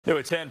New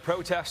at 10,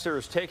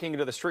 protesters taking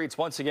to the streets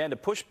once again to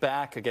push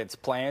back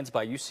against plans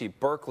by UC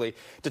Berkeley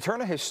to turn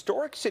a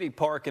historic city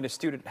park into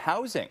student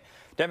housing.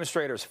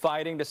 Demonstrators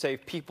fighting to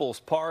save People's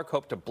Park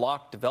hope to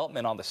block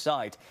development on the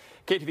site.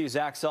 KTVU's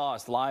Zach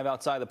Sauce live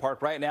outside the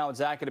park right now. And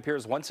Zach, it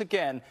appears once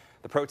again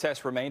the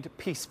protests remained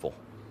peaceful.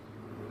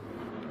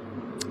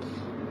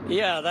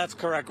 Yeah, that's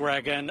correct,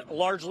 Greg. And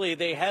largely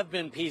they have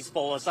been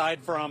peaceful,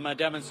 aside from a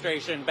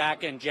demonstration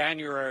back in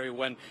January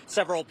when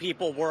several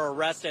people were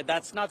arrested.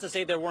 That's not to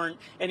say there weren't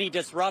any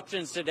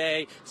disruptions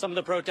today. Some of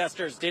the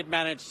protesters did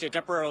manage to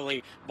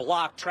temporarily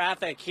block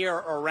traffic here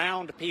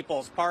around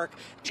People's Park,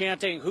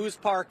 chanting "Whose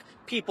Park?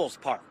 People's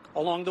Park"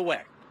 along the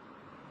way.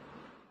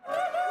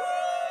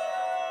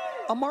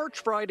 A march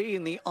Friday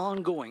in the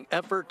ongoing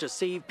effort to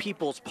save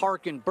People's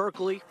Park in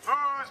Berkeley. Whose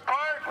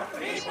park?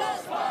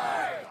 People's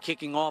Park!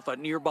 Kicking off at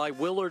nearby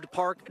Willard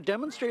Park,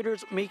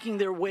 demonstrators making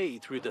their way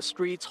through the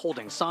streets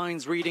holding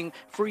signs reading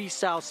 "Free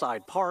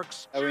Southside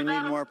Parks." We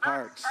need more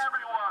parks.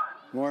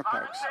 More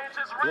parks.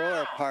 Grow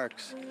our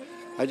parks.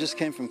 I just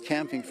came from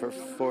camping for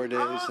 4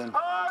 days and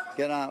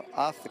get out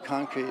off the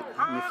concrete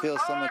and you feel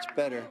so much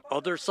better.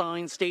 Other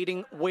signs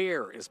stating,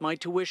 "Where is my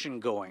tuition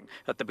going?"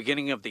 At the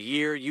beginning of the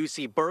year,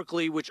 UC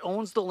Berkeley, which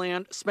owns the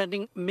land,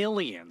 spending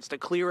millions to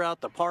clear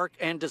out the park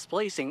and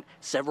displacing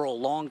several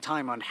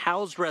longtime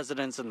unhoused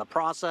residents in the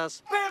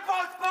process.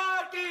 People's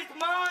Park is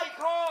my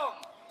home.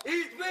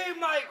 It's been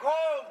my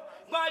home,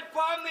 my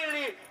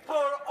family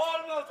for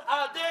almost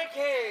a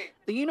decade.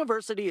 The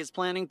university is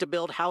planning to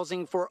build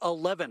housing for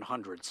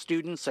 1,100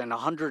 students and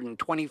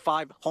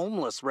 125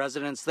 homeless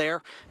residents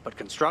there, but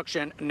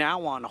construction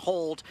now on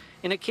hold.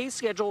 In a case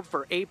scheduled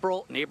for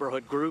April,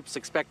 neighborhood groups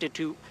expected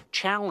to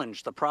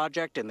challenge the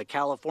project in the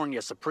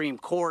California Supreme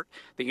Court.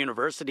 The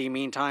university,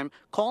 meantime,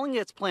 calling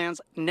its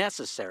plans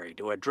necessary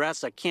to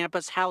address a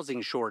campus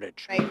housing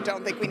shortage. I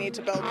don't think we need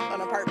to build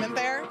an apartment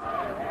there.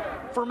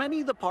 For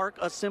many, the park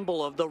a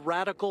symbol of the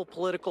radical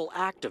political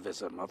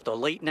activism of the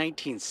late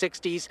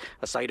 1960s,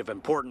 a site of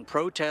important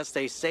protests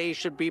they say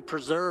should be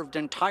preserved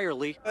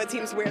entirely. It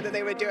seems weird that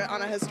they would do it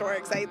on a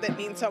historic site that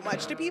means so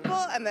much to people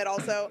and that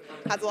also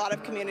has a lot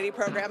of community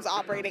programs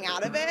operating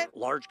out of it.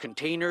 Large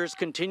containers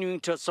continuing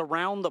to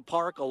surround the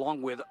park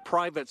along with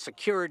private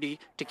security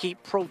to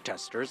keep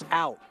protesters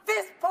out.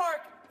 This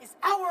park is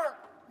our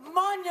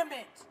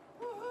monument.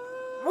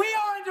 We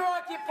are under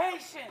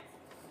occupation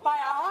by a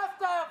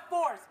hostile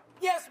force.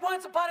 Yes,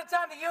 once upon a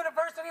time, the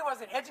university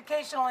was an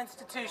educational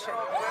institution.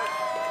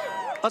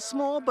 A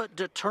small but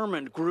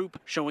determined group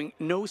showing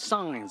no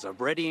signs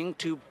of readying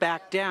to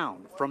back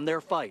down from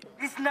their fight.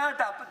 It's not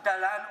the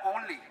land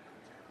only.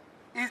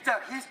 It's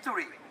the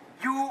history.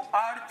 You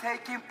are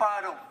taking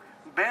part of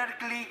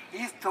Berkeley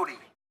history.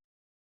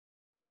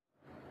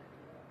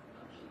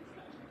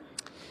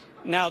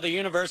 Now, the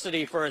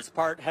university, for its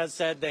part, has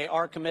said they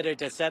are committed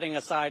to setting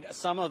aside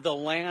some of the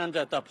land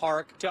at the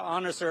park to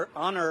honor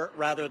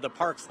the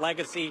park's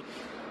legacy.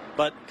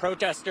 But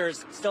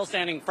protesters still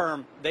standing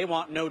firm. They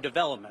want no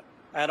development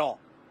at all.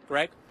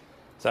 Greg?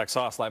 Zach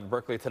Sauce live in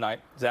Berkeley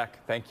tonight. Zach,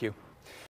 thank you.